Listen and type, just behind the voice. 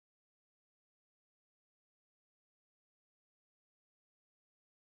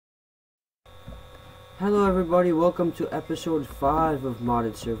Hello everybody, welcome to episode 5 of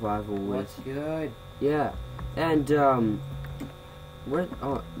Modded Survival What's good? Yeah, and where,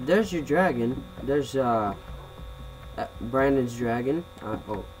 oh, there's your dragon. There's Brandon's dragon.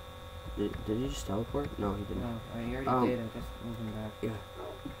 Oh, did he just teleport? No, he didn't. No, I already did, I just moved him back.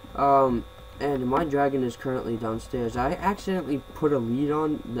 Yeah. And my dragon is currently downstairs. I accidentally put a lead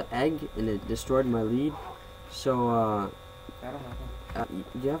on the egg and it destroyed my lead. So, That'll happen.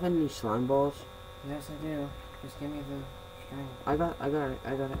 do you have any slime balls? Yes, I do. Just give me the string. I got it. I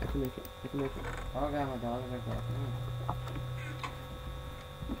can make it. Oh, God, my dogs are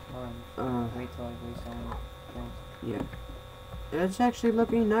barking. Wait till I waste all my things. Yeah. It's actually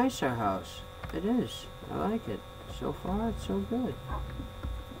looking nice, our house. It is. I like it. So far, it's so good.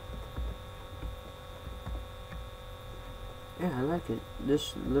 Yeah, I like it.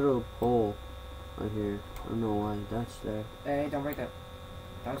 This little pole right here. I don't know why that's there. Hey, don't break that.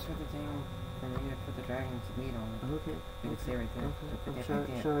 That was for the thing for me to put the dragon's meat on it. Okay. You can stay right there.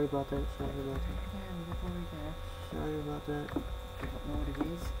 Okay. Sorry about that. Sorry about that. If you don't know what it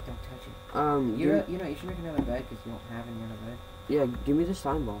is, don't touch it. You know, you should make another bed because you don't have any other bed. Yeah, give me the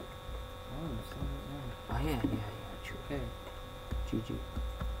slime ball. Oh, the slime ball. Oh, yeah, true. Okay. GG.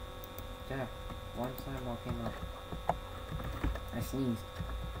 Jack, one slime ball came up. I sneezed.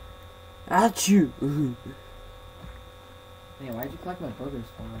 Achoo! Hey, why'd you collect my boogers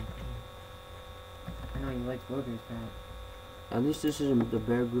for me? I know you like boogers, Pat. At least this isn't the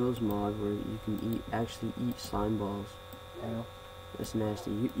Bear Grylls mod where you can actually eat slime balls. I know. That's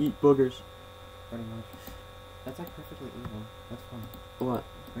nasty. You eat boogers. Pretty much. That's like perfectly even. That's fun. What?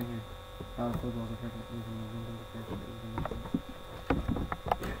 Right here. All the footballs are perfectly even. The windows are perfectly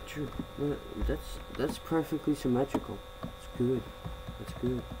even. Yeah, true. But that's perfectly symmetrical. It's good. That's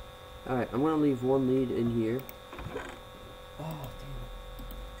good. Alright, I'm gonna leave one lead in here. Oh,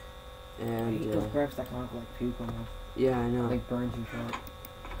 damn. And I hate those breaths that come out like puke almost. yeah, I know. Like burns you short.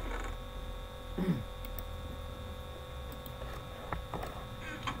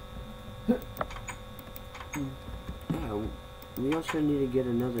 Yeah, we also need to get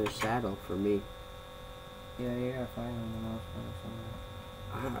another saddle for me. Yeah, you gotta find one in the mouse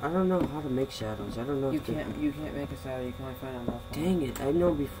somewhere. I don't know how to make saddles. I don't know. You can't make a saddle. You can only find it on mouse. Dang it! I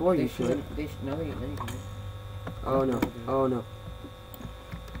know before you should. No, they can. Oh no! Oh no!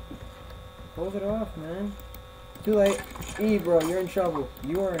 Close it off, man. Too late. Bro, you're in trouble.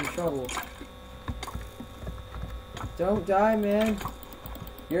 You are in trouble. Don't die, man.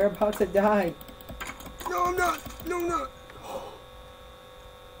 You're about to die. No, I'm not. No, I'm not.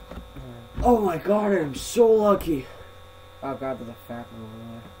 Oh my God! I'm so lucky. Oh God, there's a fat one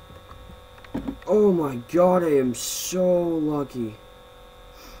over there. Oh my God! I am so lucky.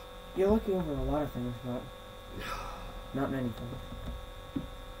 You're looking over a lot of things, but not many things.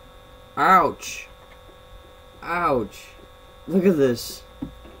 Ouch! Ouch! Look at this.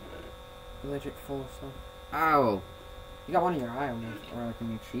 You're legit full of stuff. Ow! You got one in your eye almost, or like in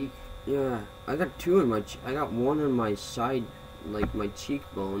your cheek. Yeah, I got two in my. I got one in my side, like my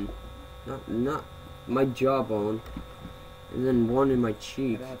cheekbone, not my jawbone, and then one in my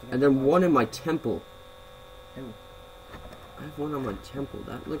cheek, and then one in my temple. Ew. I have one on my temple.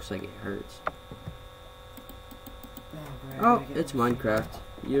 That looks like it hurts. Oh, It's Minecraft.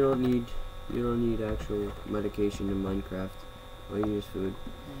 You don't need actual medication in Minecraft. All you need is food.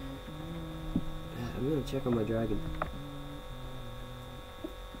 I'm gonna check on my dragon.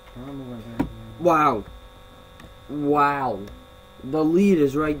 Wow. Wow. The lead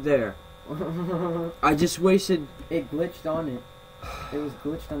is right there. I just wasted. It glitched on it. It was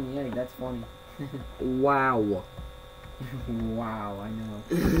glitched on the egg. That's funny. Wow. Wow, I know.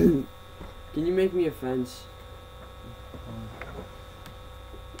 Can you make me a fence?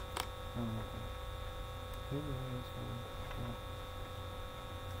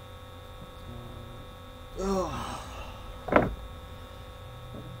 Oh.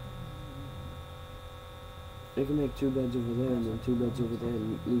 I can make 2 beds over there and then 2 beds over there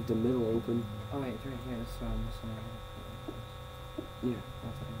and leave the middle open. Oh wait, it's right here. This is what I'm missing. Yeah.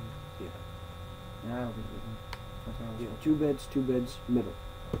 That's what I need. Yeah. Now it'll be even. That's what I was Yeah, 2 beds, middle.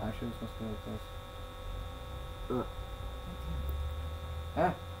 Actually, it's supposed to go like this.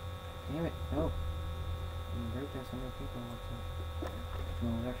 Ah! Damn it. No. You break that so many people like that. No,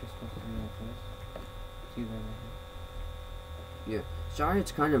 it's actually supposed to be like this. See that right here. Yeah. Sorry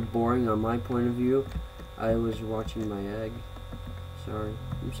it's kind of boring on my point of view. I was watching my egg. Sorry.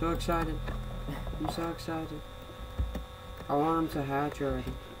 I'm so excited. I'm so excited. I want him to hatch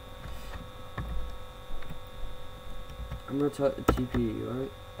already. I'm gonna TP you,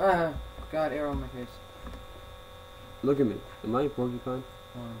 alright? Ah! God, arrow in my face. Look at me. Am I a porcupine?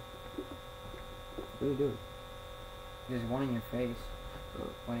 What are you doing? There's one in your face. Oh.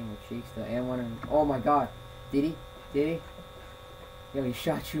 One in your cheeks, and one in... Oh my god. Did he? Did he? Yo, he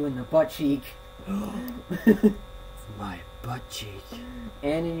shot you in the butt cheek. My butt cheek.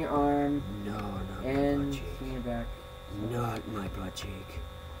 And in your arm. No, not my and butt cheek. in your back. Not my butt cheek.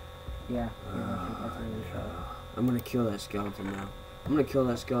 Yeah, your butt cheek. That's where you shot. I'm gonna kill that skeleton now. I'm gonna kill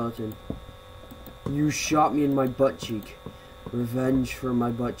that skeleton. You shot me in my butt cheek. Revenge for my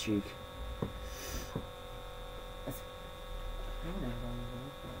butt cheek.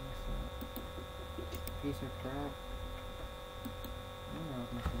 Piece of crap.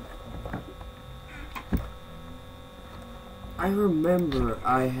 I remember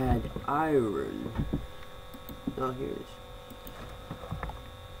I had iron. Oh, here it is.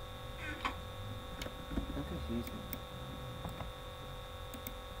 I'm confused.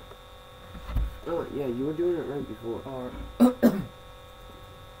 Oh, yeah, you were doing it right before. Or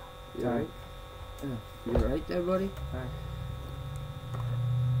You alright? You alright there, buddy? Alright.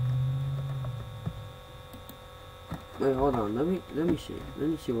 Wait, hold on. Let me see. Let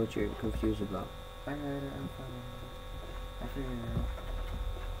me see what you're confused about. I heard it. I'm fine. I figured it out.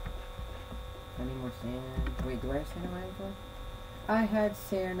 I need more sand. Wait, do I have sand on my inventory? I had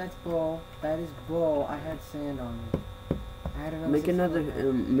sand. That's bull. That is bull. I had sand on me. I had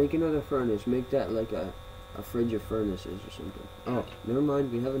another. Make another furnace. Make that like a fridge of furnaces or something. Oh, never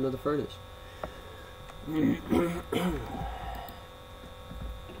mind. We have another furnace.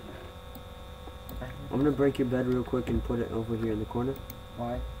 I'm gonna break your bed real quick and put it over here in the corner.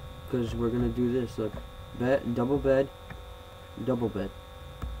 Why? Because we're gonna do this. Look, double bed,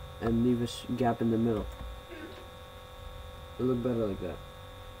 and leave a gap in the middle. It'll look better like that.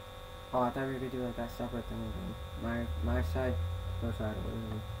 Oh, I thought we were gonna do like that separate thing. My side, your side, or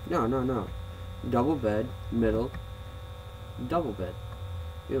whatever. No. Double bed, middle, double bed.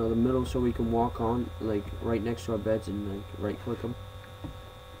 You know, the middle so we can walk on, like, right next to our beds and, like, right-click them.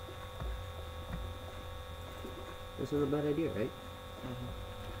 That's not a bad idea, right?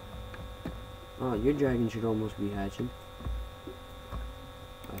 Oh, your dragon should almost be hatching.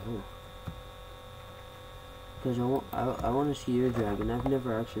 I hope. Because I want to see your dragon. I've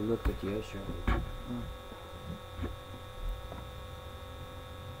never actually looked at the ice dragon.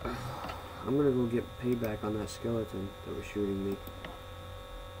 I'm gonna go get payback on that skeleton that was shooting me.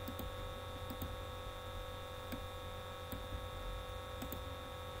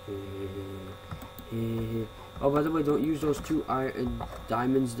 Oh, by the way, don't use those 2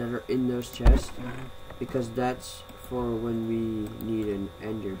 diamonds that are in those chests, because that's for when we need an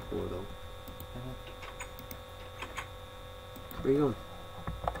ender portal. Where you going?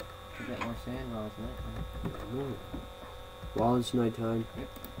 To get more sand while it's nighttime. No. While it's nighttime. Yep.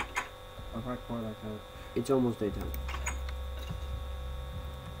 I'm hardcore like that. It's almost daytime.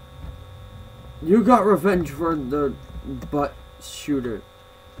 You got revenge for the butt shooter.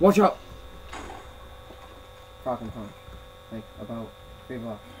 Watch out! Fucking punch. Like, about 3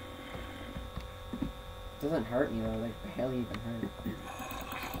 blocks. Doesn't hurt me though, like, barely even hurt.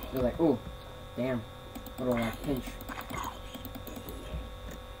 You're like, oh, damn. Little pinch.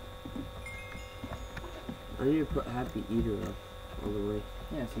 I need to put Happy Eater up all the way.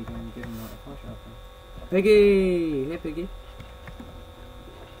 Yeah, so you can give him a punch out there. Piggy! Hey, Piggy.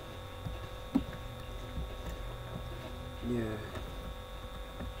 Yeah.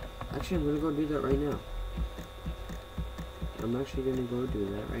 Actually, I'm gonna go do that right now. I'm actually gonna go do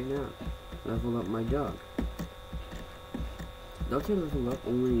that right now. Level up my dog. Don't they level up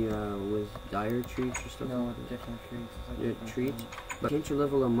only with dire treats or stuff? No, with different treats. It's like Yeah, different treats? things. But can't you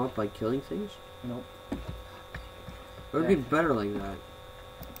level them up by killing things? Nope. It would be better like that.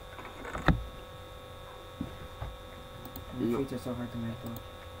 The No. treats are so hard to make though.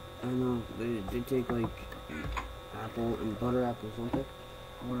 I know, they take like apple and butter apples, don't they?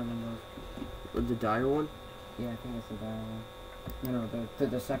 One of them was. Or the dire one? Yeah, I think it's the dire one. No,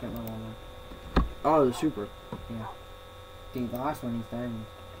 the second level one. Oh, the super. Yeah. The last one, he's diamond.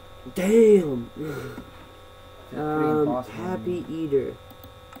 Damn! Impossible. Happy Eater.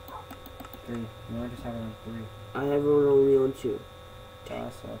 3. No, I just have it on 3. I have one only on 2.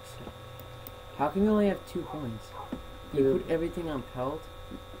 That sucks. How can you only have 2 points? You put everything on pelt?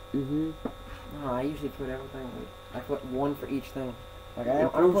 Mm-hmm. No, I usually put everything. Like, I put 1 for each thing. Like I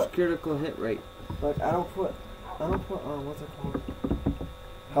don't Improves put critical hit rate. Like I don't put what's it called?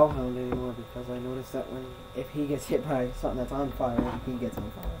 Hellhound anymore because I noticed that if he gets hit by something that's on fire, he gets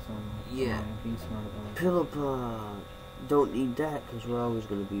on fire. So I'm like, Yeah. Be smart about it. Pillow don't need that because we're always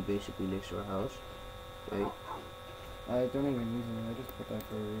going to be basically next to our house, right? I don't even use them. I just put that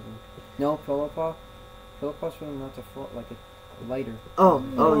for a reason. No, pillow paw's for them not to fall. Like lighter. Oh,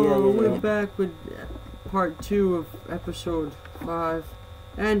 yeah. We're back with part 2 of episode 5.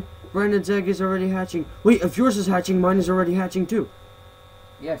 And Brandon's egg is already hatching. Wait, if yours is hatching, mine is already hatching too.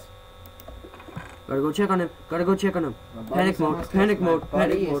 Yes. Gotta go check on him. My Panic buddy's mode, almost panic my mode,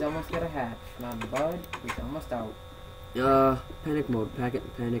 buddy panic is mode. almost gonna hatch. My bud is almost out. Panic mode. Panic.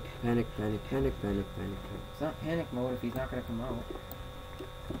 It's not panic mode if he's not gonna come out.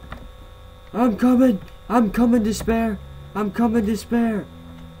 I'm coming, despair.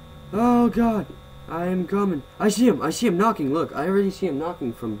 Oh god. I am coming. I see him knocking. Look, I already see him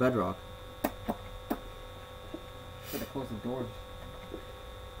knocking from bedrock. Gotta close the doors.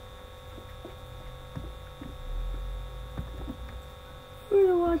 I'm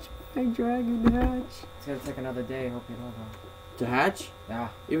gonna watch my dragon hatch. It's gonna take another day. Hope you know that. To hatch? Yeah.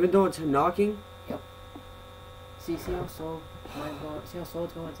 Even though it's knocking? See how slow mine's going? See how slow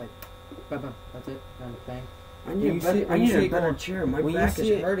it's going? It's like, bam, bam. That's it. Done. Bang. I need a better chair. My back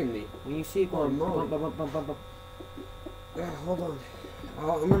is hurting me. When you see it going, Oh, bump, bump, bump, bump, bump. Hold on.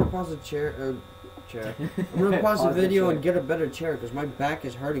 I'm gonna pause the chair. I'm gonna pause the video and get a better chair because my back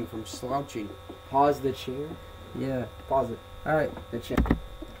is hurting from slouching. Pause the chair. Yeah. Pause it. Alright. The chair.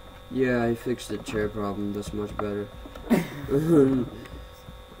 Yeah, I fixed the chair problem. That's much better.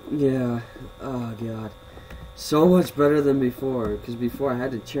 Yeah. Oh god. So much better than before. Because before I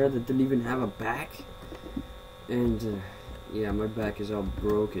had a chair that didn't even have a back. And yeah, my back is all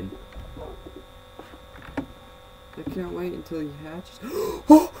broken. I can't wait until he hatches.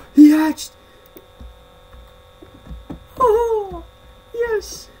 Oh, he hatched! Oh,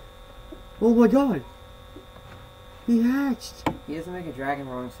 yes! Oh my god. He hatched. He doesn't make a dragon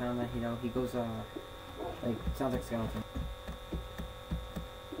roaring sound that he goes like sounds like skeleton.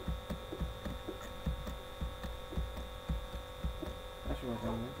 That should work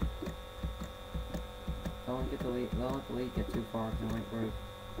out good. Don't let the lead get too far because it might break.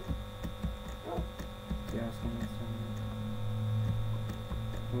 Yeah, I was gonna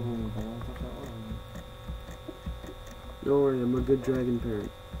Don't worry, I'm a good dragon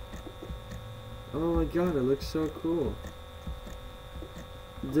parent. Oh my god, it looks so cool.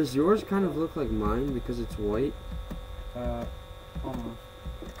 Does yours kind of look like mine because it's white? Almost.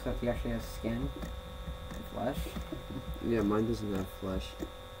 Except he actually has skin and flesh, Yeah, mine doesn't have flesh.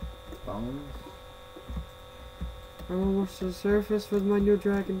 bones. I'm almost to the surface with my new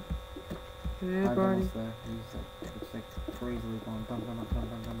dragon. Hey, I'm buddy. almost there. It's like crazily going bum bum bum bum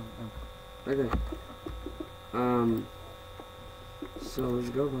bum bum bum. Okay. So let's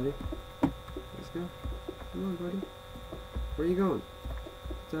go, buddy. Let's go. Come on, buddy. Where are you going?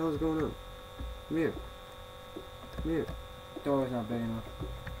 What the hell is going on? Come here. Come here. Door's not big enough.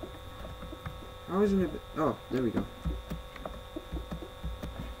 How isn't it? Oh, there we go.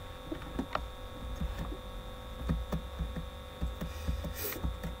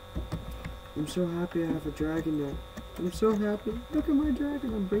 I'm so happy I have a dragon now. I'm so happy. Look at my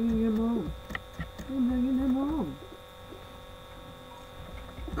dragon. I'm bringing him home.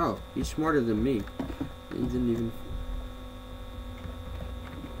 Oh, he's smarter than me. He didn't even...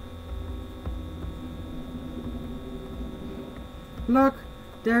 Look!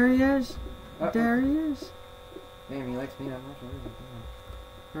 There he is! There he is! Damn, he likes me that much.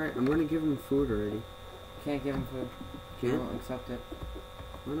 Alright, I'm gonna give him food already. Can't give him food. He Can't? won't accept it.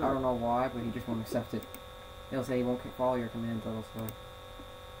 Why I not? don't know why, but he just won't accept it. He'll say he won't follow your commands, little slow.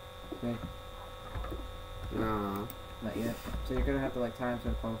 Okay, Nah. not yet. So you're gonna have to like tie him to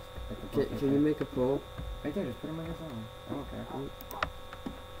the post. Like the post Can you make a poll? right there, just put him against someone. I don't care.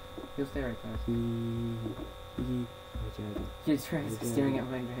 He'll stay right there. He's staring at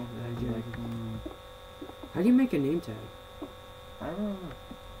my dragon. Like, How do you make a name tag? I don't know.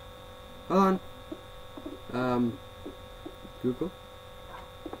 Hold on. Google.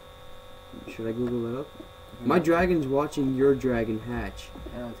 Should I Google it up? My dragon's watching your dragon hatch.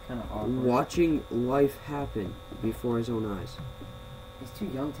 I know it's kind of awkward. Watching life happen before his own eyes. He's too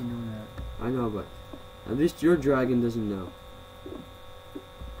young to know that. I know, but at least your dragon doesn't know.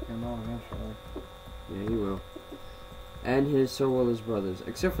 He'll know eventually. Yeah, he will. And so will his brothers.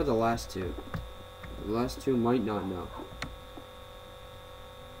 Except for the last two. The last two might not know.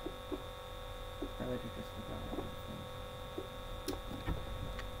 I like to just look at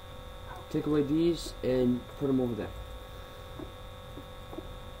Take away these and put them over there.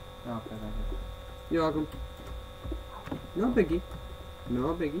 Oh, okay, thank you. You're welcome. No biggie.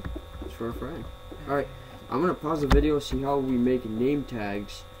 No biggie. It's for a friend. Alright, I'm gonna pause the video, see how we make name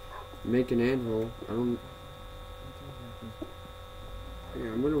tags. Make an anvil. Yeah,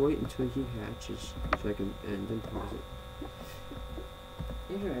 I'm gonna wait until he hatches so I can and then pause it.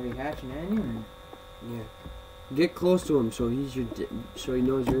 You should be hatching anyway. Yeah. Get close to him so he's your so he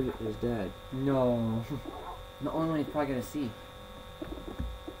knows you're his dad. No. The only one he's probably gonna see.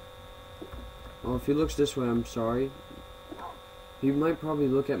 Well, if he looks this way, I'm sorry. He might probably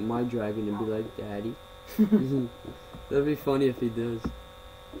look at my dragon and be like, Daddy. That'd be funny if he does.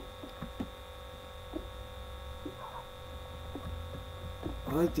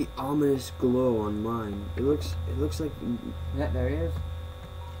 I like the ominous glow on mine. It looks like Yeah, there he is.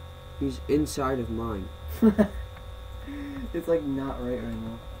 he's inside of mine. It's like not right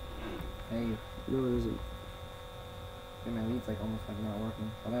now. Hey, No, it isn't. my lead's like almost like not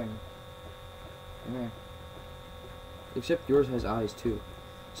working. Oh, there you go. Come here. Except yours has eyes too.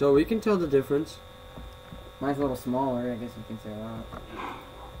 So we can tell the difference. Mine's a little smaller, I guess you can say that.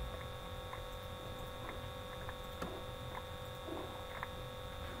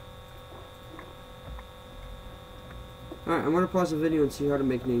 Alright, I'm gonna pause the video and see how to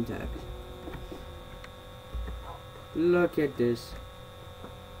make name tags. Look at this.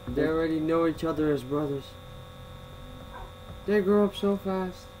 They already know each other as brothers. They grow up so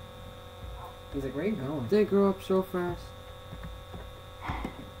fast. He's like, where are you going? They grow up so fast.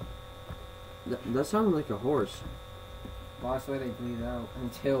 That sounded like a horse. Well, that's the way they bleed out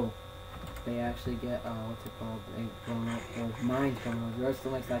until they actually get, what's it called? They grown up, or mine's grown up. Yours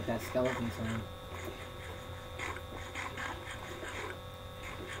still makes like that skeleton sound.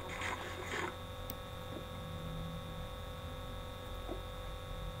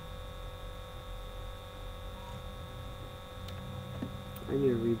 I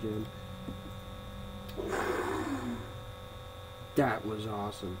need a regen. That was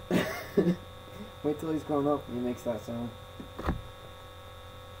awesome. Wait till he's grown up and he makes that sound.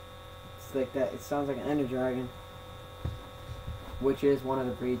 It's like that. It sounds like an ender dragon, which is one of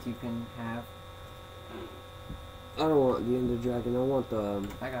the breeds you can have. I don't want the Ender Dragon. I want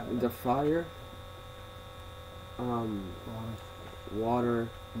I got it. the fire. Water Water.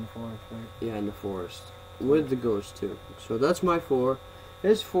 in the forest, right? Yeah, in the forest. With the ghost too. So that's my 4.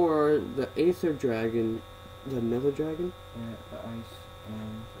 His 4, the Aether Dragon, the Nether Dragon? Yeah, the ice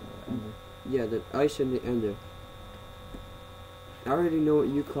and the ender. Yeah, the ice and the ender. I already know what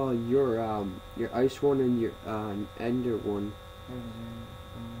you call your ice one and your ender one.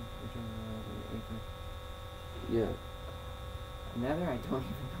 Yeah. Nether, I don't even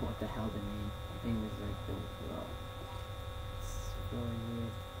know what the hell the name is like built well. It's really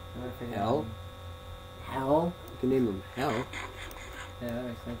weird. I never figured Hell? out. Hell? You can name them Hell. Yeah, that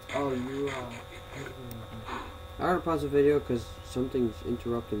makes sense. Oh, you I gotta pause the video because something's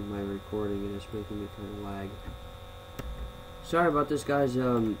interrupting my recording and it's making me kind of lag. Sorry about this, guys.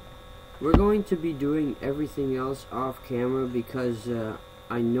 We're going to be doing everything else off camera because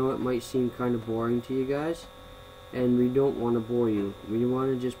I know it might seem kind of boring to you guys, and we don't want to bore you. We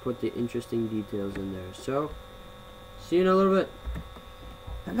want to just put the interesting details in there. So, see you in a little bit.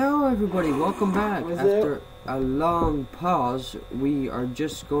 Hello, everybody. Welcome back. After a long pause, we are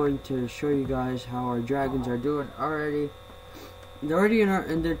just going to show you guys how our dragons are doing already. They're already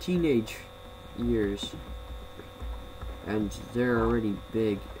in their teenage years, and they're already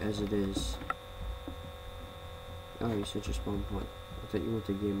big as it is. Oh, you said your spawn point. I thought you went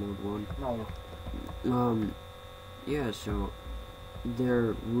to game mode 1. No. Yeah, so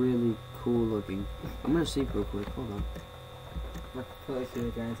they're really cool looking. I'm gonna sleep real quick. Hold on. I totally see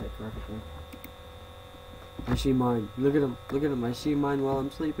the giants like perfectly. I see mine. Look at him. Look at him. I see mine while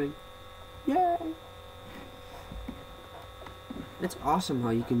I'm sleeping. Yay! It's awesome how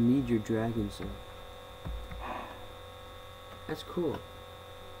you can lead your dragons though. That's cool.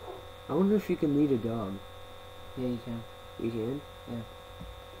 I wonder if you can lead a dog. Yeah, you can. You can? Yeah.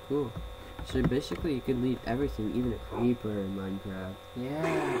 Cool. So basically you can lead everything, even a creeper in Minecraft.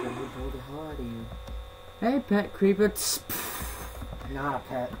 Yeah, but who told the hell out of you? Hey pet creeper. Not a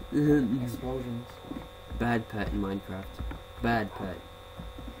pet. Explosions. Bad pet in Minecraft. Bad pet.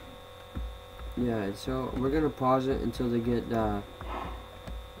 Yeah, so we're gonna pause it until they get to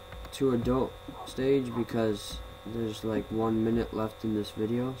adult stage because there's like 1 minute left in this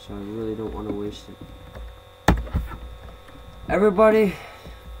video, so I really don't want to waste it. Everybody,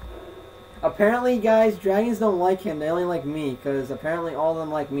 Apparently, guys, dragons don't like him. They only like me, because apparently all of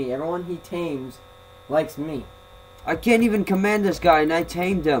them like me. Everyone he tames likes me. I can't even command this guy, and I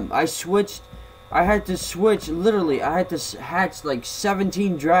tamed him. I had to switch, literally. I had to hatch like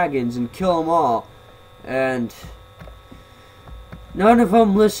 17 dragons and kill them all. And none of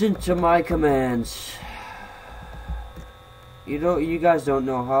them listened to my commands. You guys don't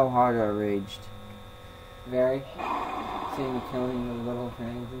know how hard I raged. Very. Seeing you killing the little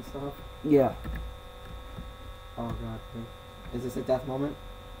dragons and stuff. Yeah. Oh god. Is this a death moment?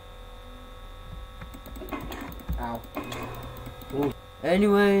 Ow.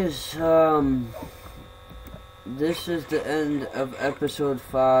 Anyways, this is the end of episode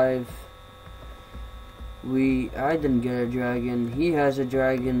 5. I didn't get a dragon. He has a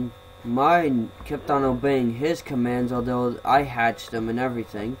dragon. Mine kept on obeying his commands, although I hatched them and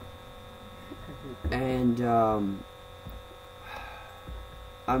everything. And,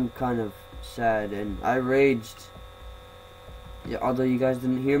 I'm kind of sad, and I raged. Yeah, although you guys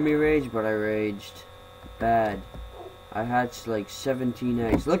didn't hear me rage, but I raged bad. I hatched like 17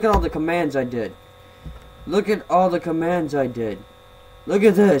 eggs. Look at all the commands I did. Look at all the commands I did. Look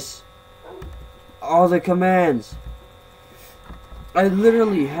at this. All the commands. I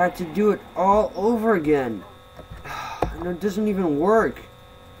literally had to do it all over again. And it doesn't even work.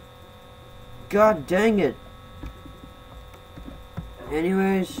 God dang it.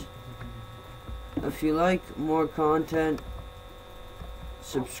 Anyways, if you like more content,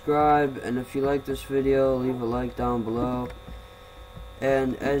 subscribe, and if you like this video, leave a like down below.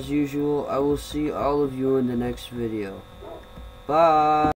 And as usual, I will see all of you in the next video. Bye!